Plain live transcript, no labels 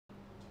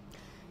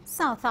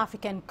South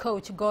African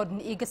coach Gordon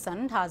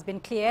Igesund has been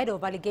cleared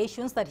of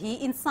allegations that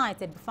he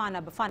incited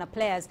Bafana Bafana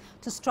players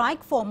to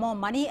strike for more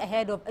money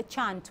ahead of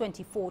CHAN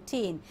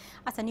 2014.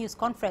 At a news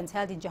conference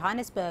held in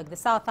Johannesburg, the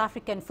South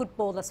African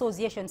Football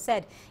Association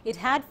said it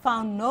had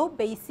found no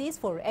basis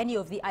for any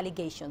of the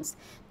allegations.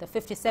 The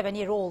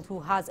 57-year-old, who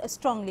has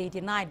strongly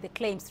denied the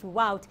claims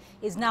throughout,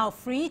 is now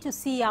free to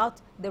see out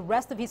the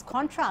rest of his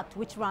contract,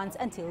 which runs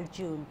until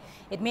June.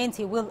 It means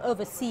he will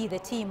oversee the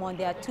team on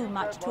their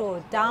two-match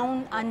tour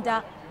down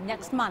under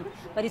next month,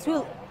 but it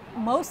will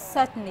most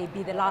certainly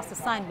be the last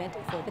assignment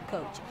for the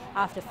coach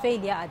after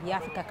failure at the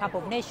Africa Cup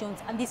of Nations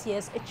and this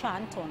year's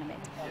CHAN tournament.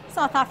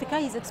 South Africa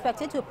is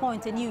expected to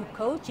appoint a new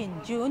coach in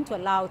June to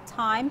allow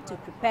time to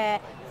prepare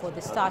for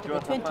the start of the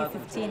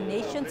 2015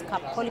 Nations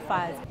Cup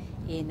qualifiers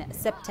in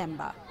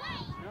September.